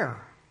care.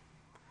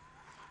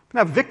 I'm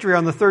going to have victory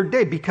on the third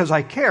day because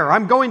I care.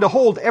 I'm going to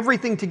hold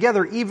everything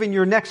together, even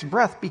your next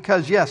breath,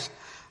 because yes,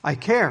 I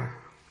care.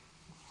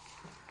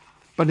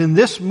 But in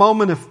this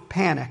moment of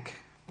panic,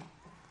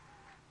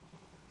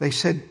 they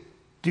said,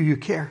 do you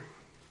care?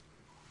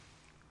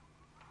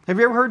 Have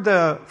you ever heard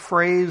the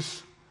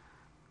phrase,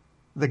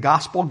 the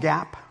gospel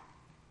gap?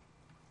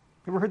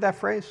 Ever heard that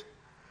phrase?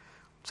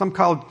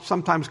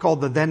 Sometimes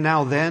called the then,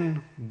 now,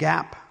 then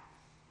gap.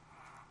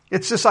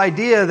 It's this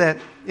idea that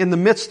in the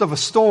midst of a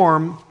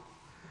storm,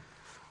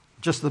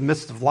 just the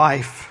midst of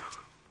life,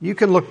 you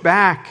can look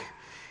back,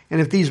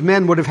 and if these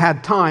men would have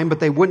had time,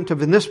 but they wouldn't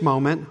have in this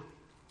moment,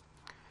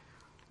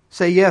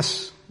 say,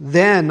 yes,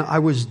 then I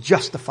was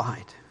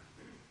justified.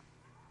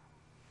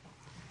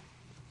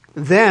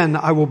 Then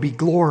I will be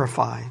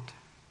glorified.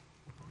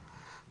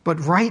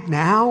 But right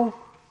now,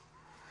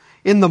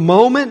 in the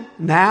moment,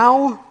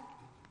 now,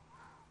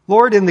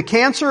 Lord, in the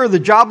cancer or the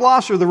job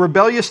loss or the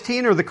rebellious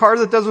teen or the car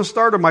that doesn't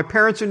start or my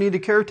parents who need a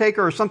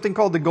caretaker or something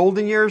called the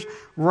golden years,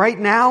 right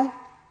now,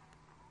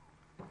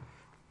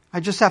 I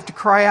just have to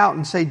cry out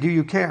and say, do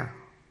you care?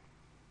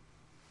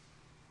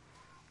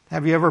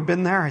 Have you ever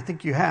been there? I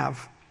think you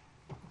have.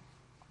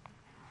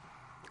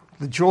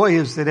 The joy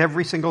is that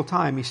every single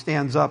time he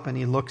stands up and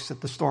he looks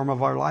at the storm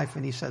of our life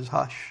and he says,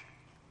 hush.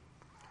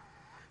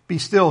 Be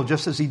still,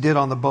 just as he did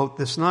on the boat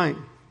this night.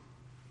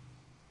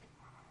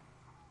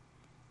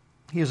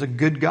 He is a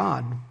good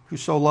God who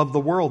so loved the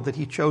world that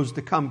he chose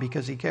to come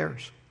because he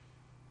cares.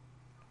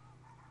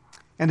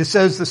 And it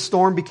says the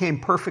storm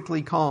became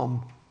perfectly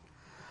calm,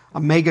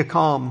 a mega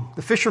calm.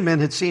 The fishermen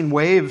had seen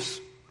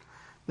waves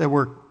that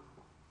were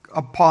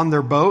upon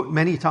their boat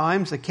many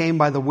times that came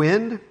by the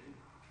wind.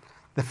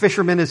 The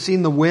fishermen had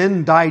seen the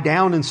wind die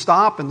down and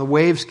stop and the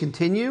waves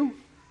continue.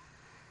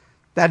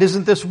 That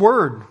isn't this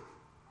word.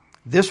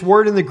 This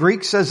word in the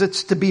Greek says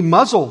it's to be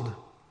muzzled.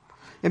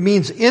 It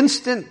means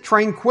instant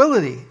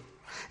tranquility.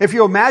 If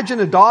you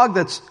imagine a dog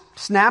that's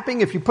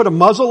snapping, if you put a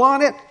muzzle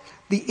on it,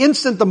 the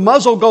instant the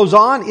muzzle goes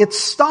on, it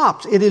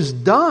stops. It is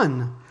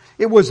done.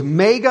 It was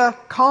mega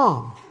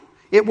calm.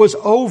 It was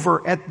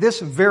over at this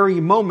very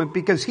moment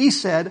because he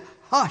said,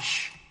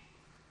 hush.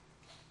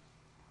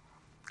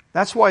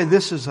 That's why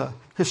this is a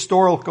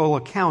historical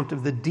account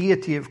of the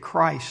deity of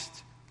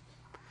Christ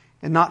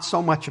and not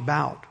so much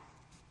about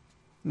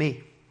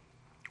me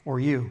or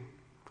you.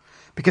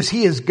 Because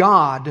he is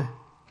God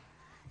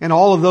and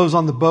all of those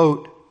on the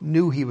boat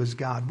knew he was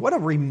God. What a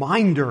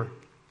reminder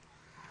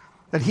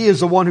that he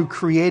is the one who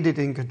created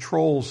and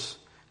controls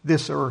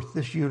this earth,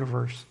 this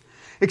universe.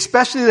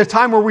 Especially at a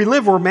time where we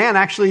live, where man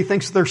actually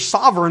thinks they're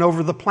sovereign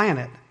over the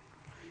planet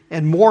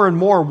and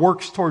more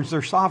works towards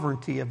their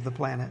sovereignty of the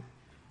planet.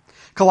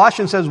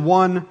 Colossians says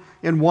 1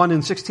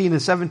 and 16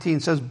 and 17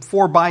 says,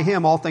 for by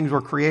him all things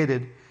were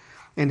created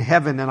in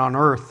heaven and on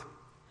earth,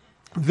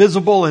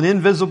 visible and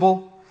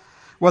invisible,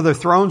 whether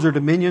thrones or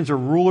dominions or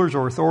rulers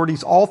or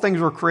authorities, all things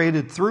were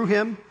created through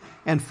him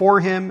and for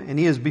him, and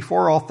he is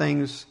before all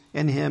things,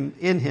 and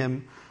in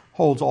him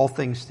holds all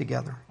things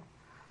together.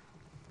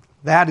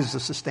 That is the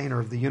sustainer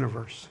of the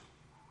universe.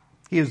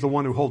 He is the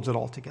one who holds it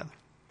all together.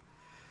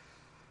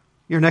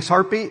 Your next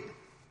heartbeat,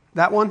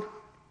 that one,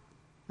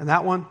 and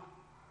that one,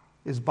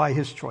 is by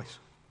his choice.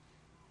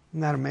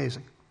 Isn't that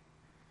amazing?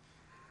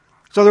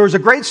 So there was a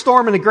great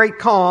storm and a great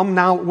calm.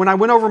 Now, when I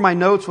went over my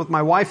notes with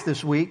my wife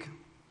this week,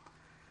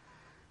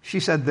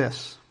 she said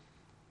this.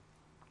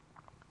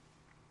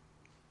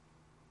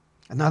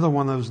 Another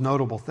one of those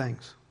notable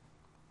things.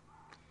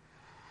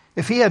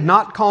 If he had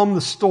not calmed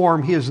the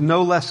storm, he is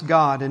no less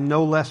God and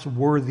no less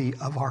worthy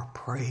of our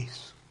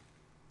praise.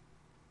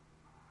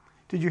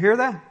 Did you hear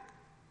that?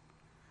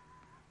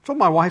 That's what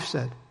my wife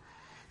said.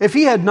 If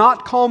he had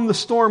not calmed the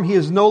storm, he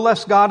is no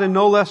less God and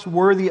no less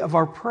worthy of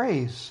our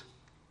praise.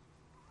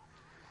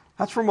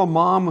 That's from a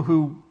mom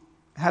who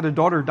had a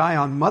daughter die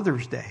on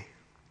Mother's Day.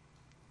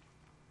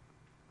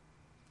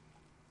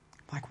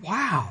 Like,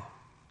 wow.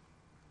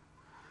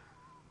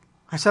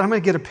 I said, I'm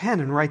going to get a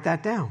pen and write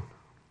that down.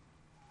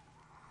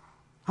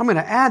 I'm going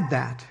to add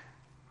that.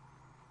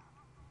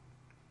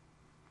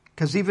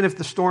 Because even if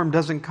the storm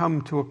doesn't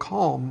come to a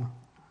calm,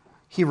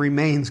 he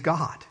remains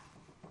God.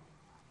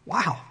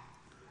 Wow.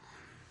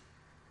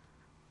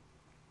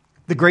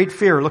 The great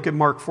fear, look at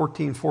Mark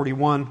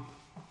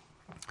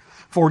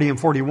 14:40 and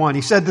 41.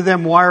 He said to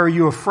them, why are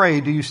you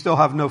afraid? Do you still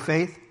have no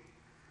faith?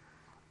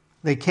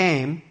 They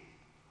became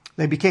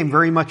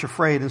very much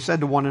afraid and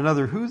said to one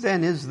another, who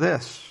then is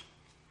this?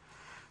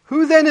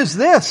 Who then is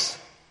this?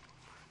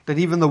 That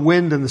even the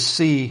wind and the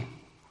sea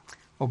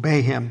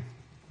obey him.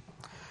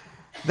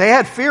 They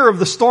had fear of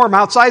the storm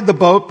outside the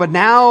boat, but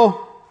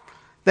now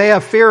they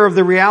have fear of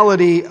the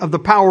reality of the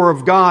power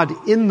of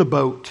God in the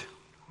boat.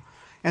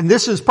 And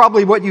this is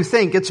probably what you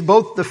think. It's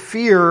both the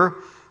fear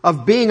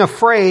of being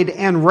afraid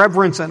and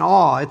reverence and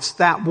awe. It's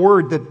that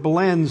word that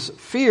blends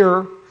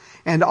fear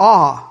and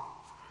awe.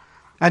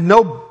 And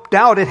no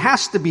doubt it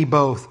has to be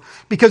both.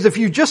 Because if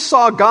you just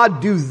saw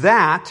God do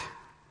that,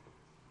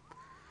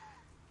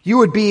 you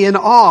would be in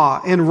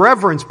awe and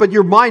reverence. But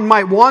your mind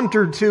might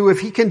wander to,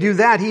 if he can do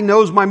that, he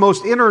knows my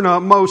most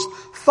innermost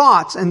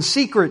thoughts and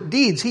secret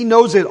deeds. He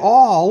knows it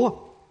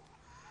all.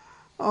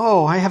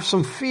 Oh, I have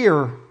some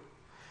fear.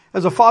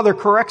 As a father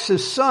corrects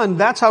his son,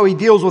 that's how he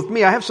deals with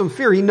me. I have some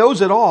fear. He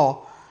knows it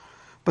all.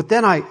 But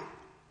then I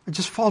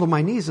just fall to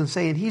my knees and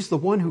say, and he's the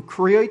one who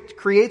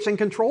creates and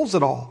controls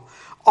it all.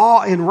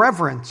 Awe and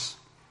reverence.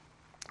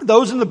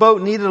 Those in the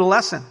boat needed a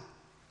lesson.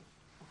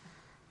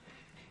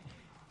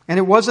 And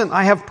it wasn't,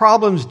 I have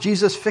problems,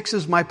 Jesus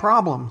fixes my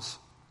problems.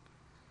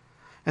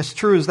 As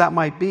true as that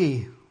might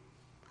be.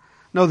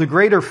 No, the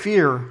great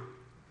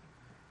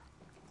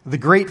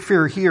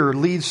fear here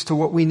leads to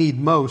what we need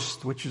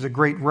most, which is a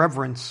great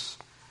reverence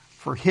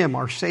for him,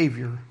 our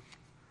Savior.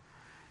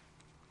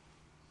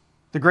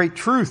 The great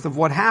truth of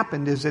what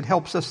happened is it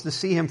helps us to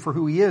see him for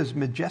who he is,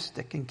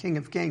 majestic and King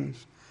of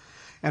Kings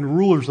and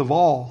rulers of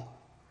all.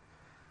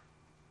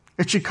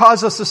 It should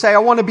cause us to say, I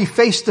want to be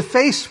face to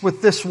face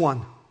with this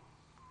one.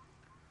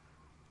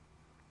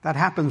 That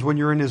happens when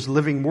you're in his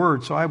living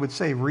word. So I would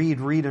say read,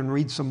 and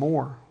read some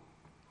more.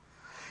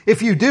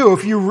 If you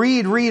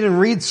read and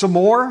read some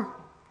more,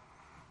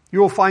 You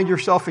will find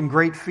yourself in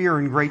great fear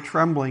and great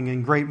trembling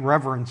and great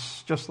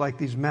reverence, just like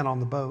these men on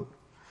the boat,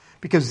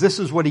 because this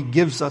is what he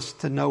gives us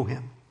to know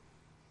him.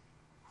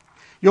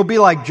 You'll be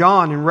like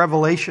John in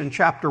Revelation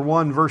chapter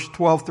 1, verse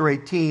 12 through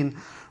 18,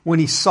 when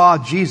he saw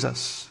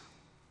Jesus.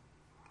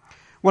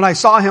 When I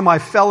saw him, I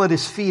fell at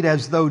his feet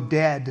as though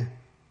dead.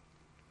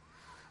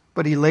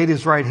 But he laid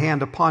his right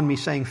hand upon me,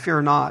 saying,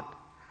 Fear not.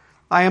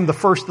 I am the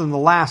first and the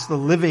last, the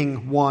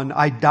living one.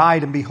 I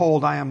died, and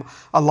behold, I am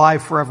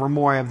alive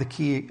forevermore. I have the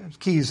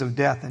keys of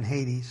death and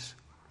Hades.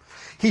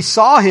 He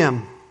saw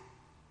him,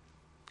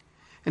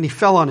 and he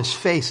fell on his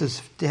face as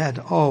if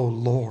dead. Oh,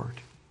 Lord.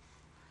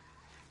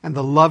 And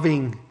the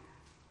loving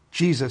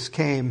Jesus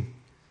came,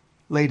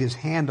 laid his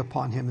hand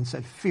upon him, and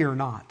said, Fear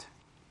not.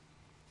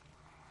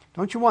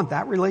 Don't you want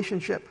that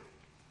relationship?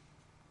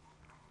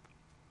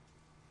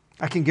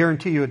 I can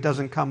guarantee you it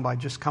doesn't come by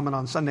just coming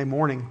on Sunday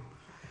morning,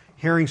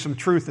 hearing some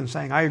truth and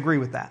saying, I agree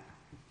with that,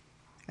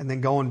 and then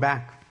going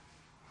back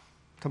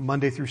to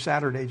Monday through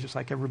Saturday just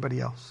like everybody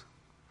else.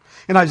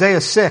 In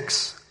Isaiah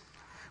 6,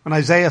 when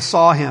Isaiah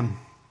saw him,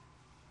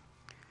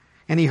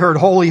 and he heard,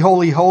 Holy,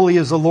 holy, holy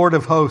is the Lord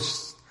of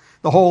hosts.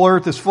 The whole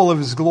earth is full of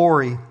his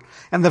glory.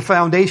 And the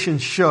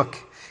foundations shook.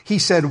 He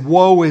said,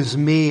 Woe is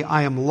me,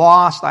 I am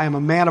lost, I am a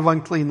man of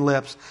unclean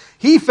lips.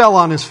 He fell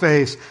on his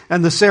face,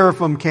 and the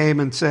seraphim came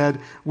and said,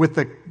 with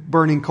the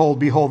burning coal,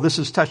 Behold, this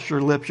has touched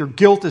your lips, your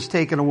guilt is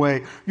taken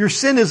away, your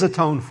sin is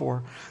atoned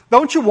for.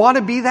 Don't you want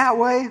to be that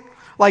way?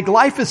 Like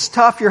life is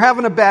tough, you're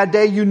having a bad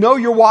day, you know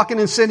you're walking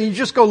in sin, and you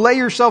just go lay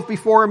yourself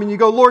before him, and you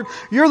go, Lord,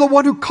 you're the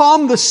one who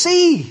calmed the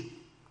sea.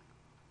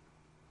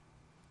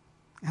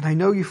 And I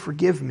know you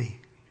forgive me.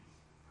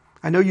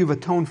 I know you've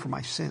atoned for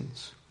my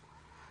sins.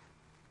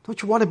 Don't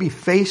you want to be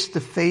face to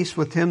face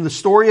with him? The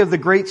story of the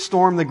great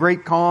storm, the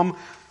great calm,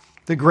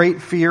 the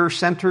great fear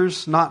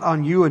centers not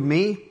on you and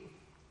me.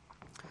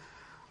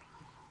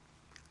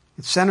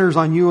 It centers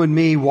on you and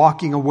me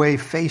walking away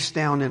face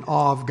down in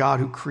awe of God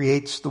who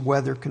creates the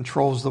weather,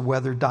 controls the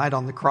weather, died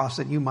on the cross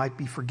that you might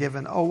be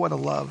forgiven. Oh, what a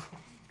love.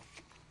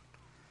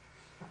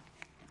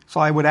 So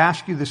I would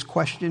ask you this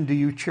question: do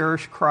you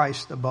cherish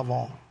Christ above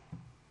all?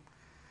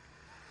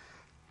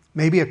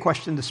 Maybe a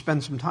question to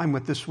spend some time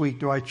with this week.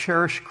 Do I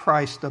cherish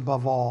Christ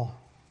above all?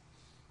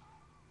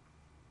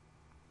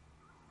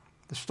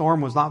 The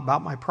storm was not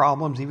about my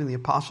problems, even the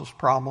apostles'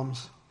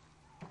 problems.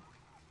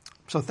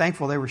 I'm so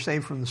thankful they were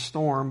saved from the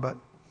storm, but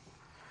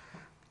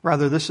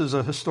rather this is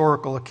a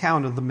historical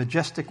account of the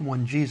majestic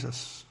one,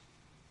 Jesus.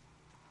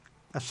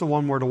 That's the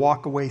one we're to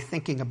walk away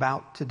thinking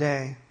about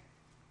today.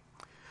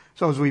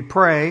 So as we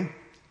pray,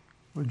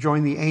 we'll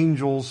join the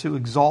angels who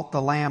exalt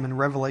the Lamb in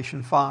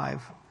Revelation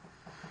 5.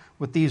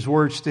 With these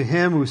words, to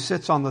him who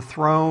sits on the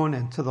throne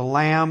and to the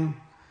Lamb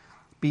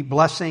be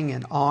blessing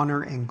and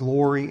honor and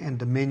glory and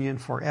dominion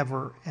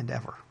forever and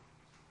ever.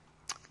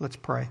 Let's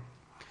pray.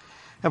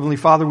 Heavenly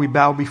Father, we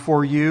bow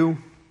before you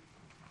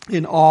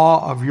in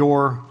awe of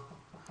your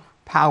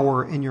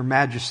power and your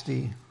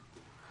majesty.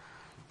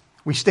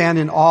 We stand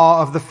in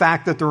awe of the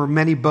fact that there were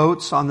many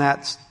boats on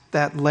that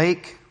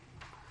lake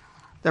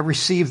that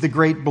received the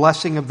great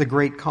blessing of the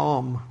great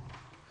calm.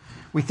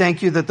 We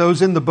thank you that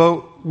those in the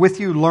boat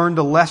with you learned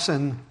a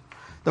lesson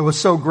that was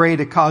so great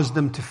it caused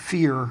them to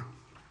fear,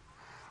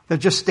 that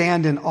just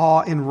stand in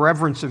awe and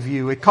reverence of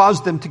you. It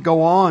caused them to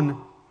go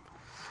on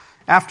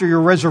after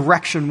your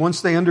resurrection. Once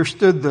they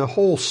understood the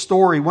whole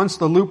story, once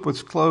the loop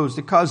was closed,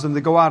 it caused them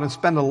to go out and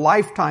spend a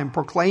lifetime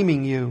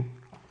proclaiming you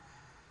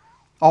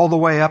all the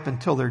way up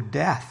until their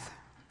death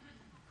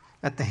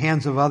at the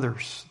hands of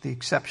others, the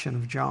exception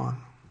of John.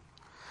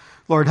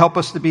 Lord, help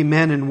us to be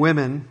men and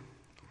women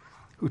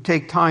who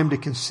take time to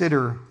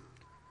consider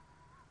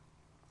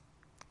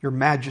your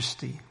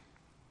majesty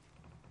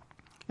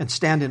and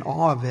stand in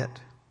awe of it,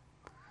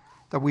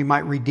 that we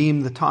might redeem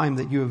the time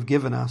that you have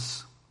given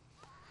us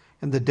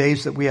and the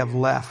days that we have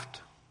left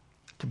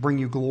to bring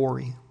you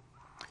glory.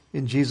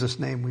 In Jesus'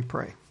 name we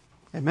pray.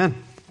 Amen.